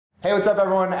Hey, what's up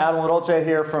everyone? Adam LoDolce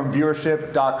here from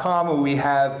viewership.com. We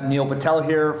have Neil Patel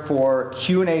here for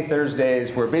Q&A Thursdays,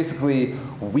 where basically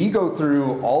we go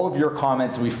through all of your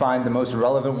comments, we find the most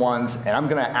relevant ones, and I'm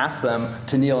gonna ask them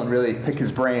to Neil and really pick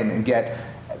his brain and get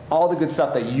all the good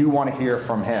stuff that you want to hear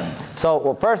from him. So,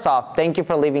 well, first off, thank you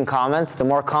for leaving comments. The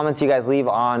more comments you guys leave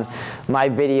on my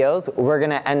videos, we're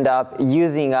gonna end up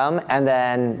using them and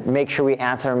then make sure we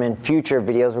answer them in future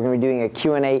videos. We're gonna be doing a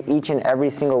Q&A each and every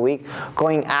single week,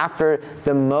 going after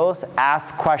the most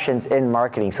asked questions in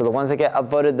marketing. So the ones that get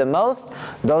upvoted the most,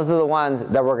 those are the ones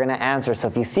that we're gonna answer. So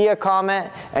if you see a comment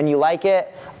and you like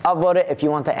it, upvote it if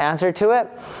you want the answer to it.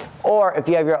 Or if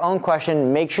you have your own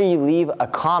question, make sure you leave a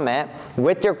comment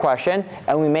with your question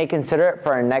and we may consider it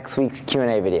for our next week's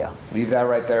Q&A video. Leave that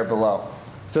right there below.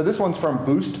 So this one's from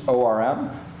Boost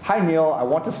ORM. Hi Neil, I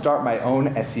want to start my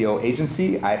own SEO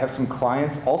agency. I have some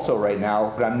clients also right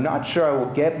now, but I'm not sure I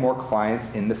will get more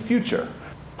clients in the future.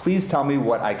 Please tell me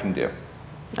what I can do.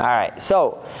 All right,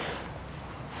 so,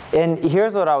 and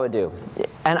here's what I would do.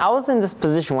 And I was in this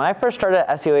position when I first started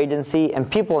an SEO agency, and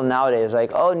people nowadays are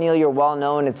like, oh, Neil, you're well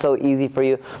known, it's so easy for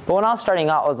you. But when I was starting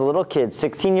out, I was a little kid,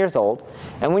 16 years old.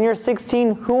 And when you're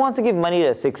 16, who wants to give money to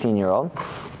a 16-year-old?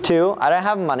 2, I didn't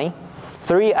have money.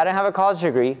 3, I didn't have a college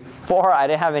degree. 4, I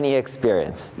didn't have any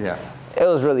experience. Yeah. It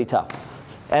was really tough.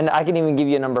 And I can even give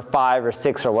you a number 5 or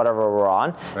 6 or whatever we're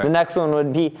on. Right. The next one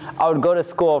would be, I would go to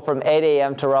school from 8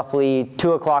 a.m. to roughly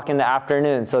 2 o'clock in the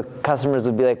afternoon. So customers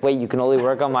would be like, wait, you can only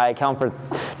work on my account for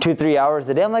 2-3 hours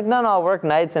a day? I'm like, no, I'll work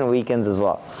nights and weekends as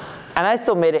well. And I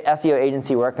still made an SEO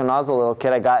agency work. When I was a little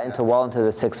kid, I got into well into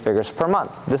the 6 figures per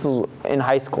month. This was in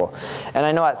high school. And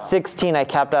I know at 16, I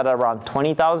capped out at around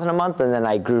 20,000 a month, and then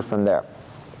I grew from there.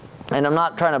 And I'm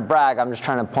not trying to brag, I'm just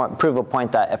trying to prove a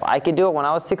point that if I could do it when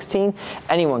I was 16,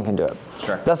 anyone can do it.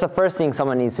 Sure. That's the first thing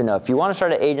someone needs to know. If you want to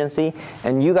start an agency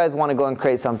and you guys want to go and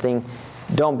create something,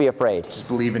 don't be afraid. Just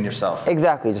believe in yourself.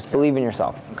 Exactly, just believe in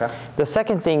yourself. Okay. The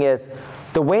second thing is,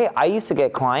 the way I used to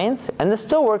get clients, and this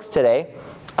still works today,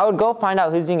 I would go find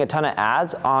out who's doing a ton of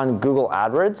ads on Google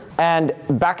AdWords. And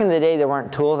back in the day, there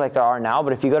weren't tools like there are now,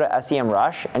 but if you go to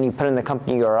SEMrush and you put in the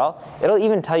company URL, it'll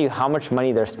even tell you how much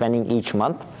money they're spending each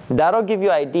month. That'll give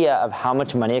you an idea of how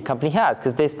much money a company has,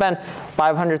 because they spend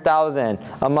 $500,000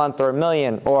 a month or $1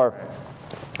 million or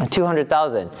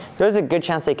 $200,000. There's a good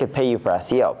chance they could pay you for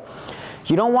SEO.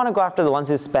 You don't want to go after the ones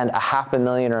who spend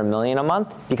 $500,000 or $1 million a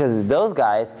month, because those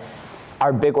guys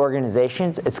are big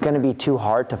organizations. It's going to be too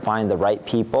hard to find the right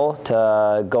people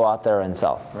to go out there and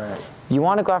sell. Right. You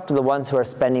want to go after the ones who are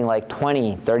spending like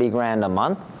 20, 30 grand a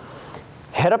month.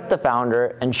 Hit up the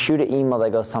founder and shoot an email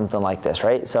that goes something like this,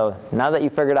 right? So now that you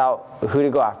figured out who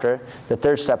to go after, the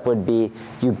third step would be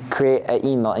you create an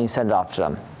email and you send it off to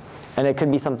them. And it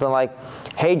could be something like,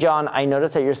 hey John, I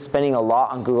noticed that you're spending a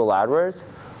lot on Google AdWords.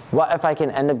 What if I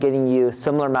can end up getting you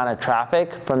similar amount of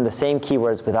traffic from the same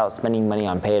keywords without spending money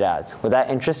on paid ads? Would that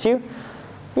interest you?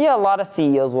 Yeah, a lot of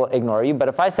CEOs will ignore you, but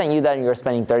if I sent you that and you were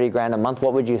spending 30 grand a month,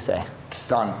 what would you say?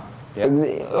 Done. Yeah.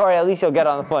 Or at least you'll get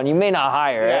on the phone. You may not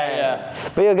hire,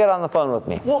 but you'll get on the phone with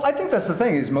me. Well, I think that's the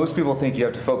thing, is most people think you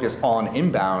have to focus on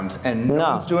inbound, and no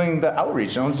one's doing the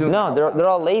outreach. No one's doing they're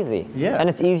all lazy. Yeah. And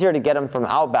it's easier to get them from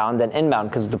outbound than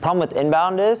inbound, because the problem with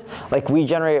inbound is, like, we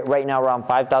generate right now around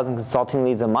 5,000 consulting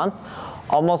leads a month.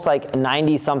 Almost like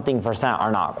 90-something%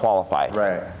 are not qualified.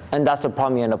 Right. And that's the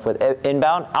problem you end up with.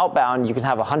 Inbound, outbound, you can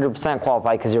have 100%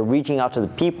 qualified because you're reaching out to the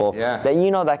people that you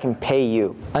know that can pay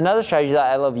you. Another strategy that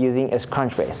I love using is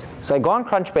Crunchbase. So I go on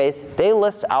Crunchbase, they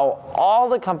list out all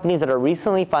the companies that are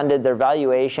recently funded, their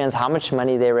valuations, how much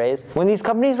money they raised. When these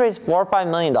companies raise $4 or $5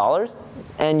 million,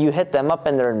 and you hit them up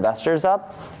and their investors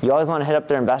up, you always want to hit up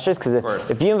their investors, because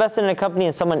if you invested in a company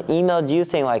and someone emailed you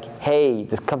saying like, hey,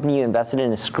 this company you invested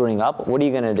in is screwing up, what are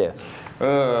you going to do?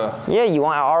 Yeah, you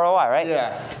want ROI, right?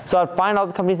 Yeah. So I'd find all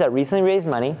the companies that recently raised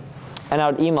money, and I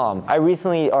would email them.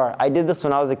 I did this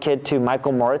when I was a kid to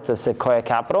Michael Moritz of Sequoia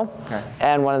Capital,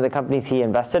 and one of the companies he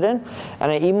invested in,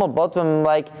 and I emailed both of them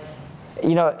like,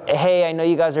 you know, hey, I know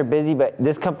you guys are busy, but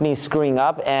this company is screwing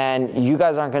up and you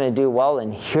guys aren't going to do well,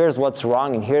 and here's what's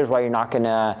wrong, and here's why you're not going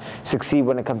to succeed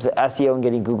when it comes to SEO and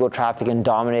getting Google traffic and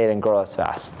dominate and grow as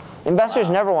fast. Investors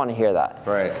never want to hear that.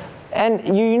 Right.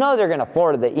 And you know they're going to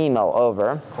forward the email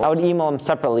over. I would email them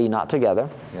separately, not together.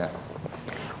 Yeah.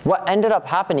 What ended up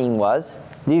happening was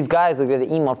these guys would get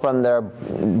an email from their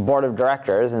board of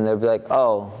directors, and they'd be like,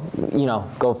 oh, you know,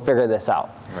 go figure this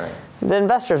out. Right. The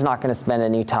investor's not going to spend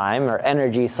any time or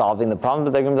energy solving the problem,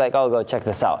 but they're going to be like, oh, go check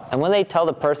this out. And when they tell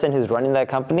the person who's running that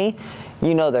company,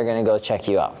 you know they're going to go check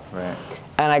you out. Right.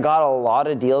 And I got a lot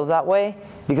of deals that way,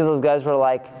 because those guys were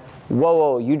like,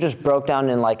 whoa, you just broke down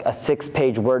in like a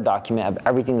 6-page Word document of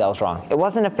everything that was wrong. It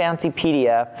wasn't a fancy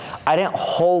PDF. I didn't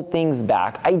hold things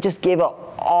back. I just gave it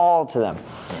all to them.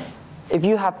 If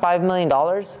you have $5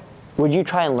 million, would you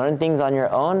try and learn things on your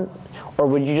own, or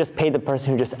would you just pay the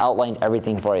person who just outlined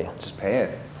everything for you? Just pay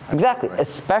it. Exactly,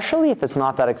 especially if it's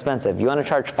not that expensive. You want to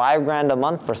charge $5 grand a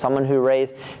month for someone who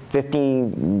raised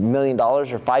 $50 million or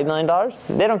 $5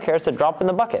 million? They don't care, it's a drop in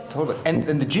the bucket. Totally, and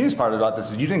the genius part about this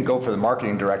is you didn't go for the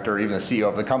marketing director or even the CEO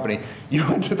of the company. You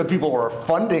went to the people who are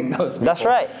funding those people. That's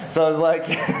right. So it was like,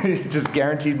 just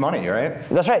guaranteed money, right?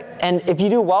 That's right, and if you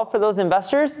do well for those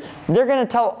investors, they're going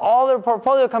to tell all their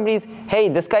portfolio companies, hey,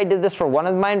 this guy did this for one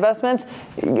of my investments,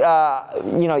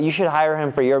 you should hire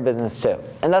him for your business too.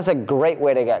 And that's a great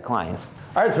way to get clients.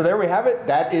 All right, so there we have it.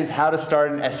 That is how to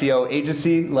start an SEO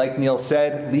agency. Like Neil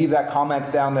said, leave that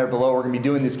comment down there below. We're going to be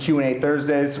doing these Q&A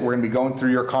Thursdays. We're going to be going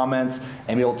through your comments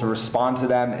and be able to respond to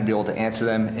them and be able to answer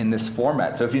them in this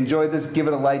format. So if you enjoyed this, give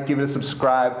it a like, give it a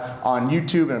subscribe on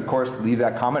YouTube, and of course, leave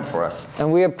that comment for us.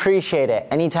 And we appreciate it.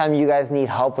 Anytime you guys need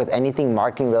help with anything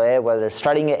marketing related, whether it's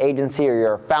starting an agency or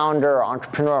you're a founder or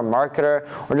entrepreneur or marketer,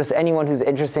 or just anyone who's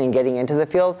interested in getting into the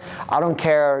field, I don't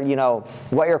care,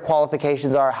 what your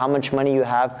qualifications are, how much money you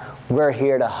have, we're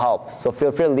here to help. So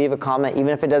feel free to leave a comment, even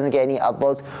if it doesn't get any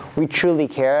uploads. We truly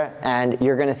care, and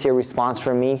you're going to see a response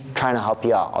from me trying to help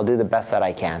you out. I'll do the best that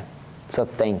I can. So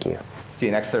thank you. See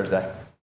you next Thursday.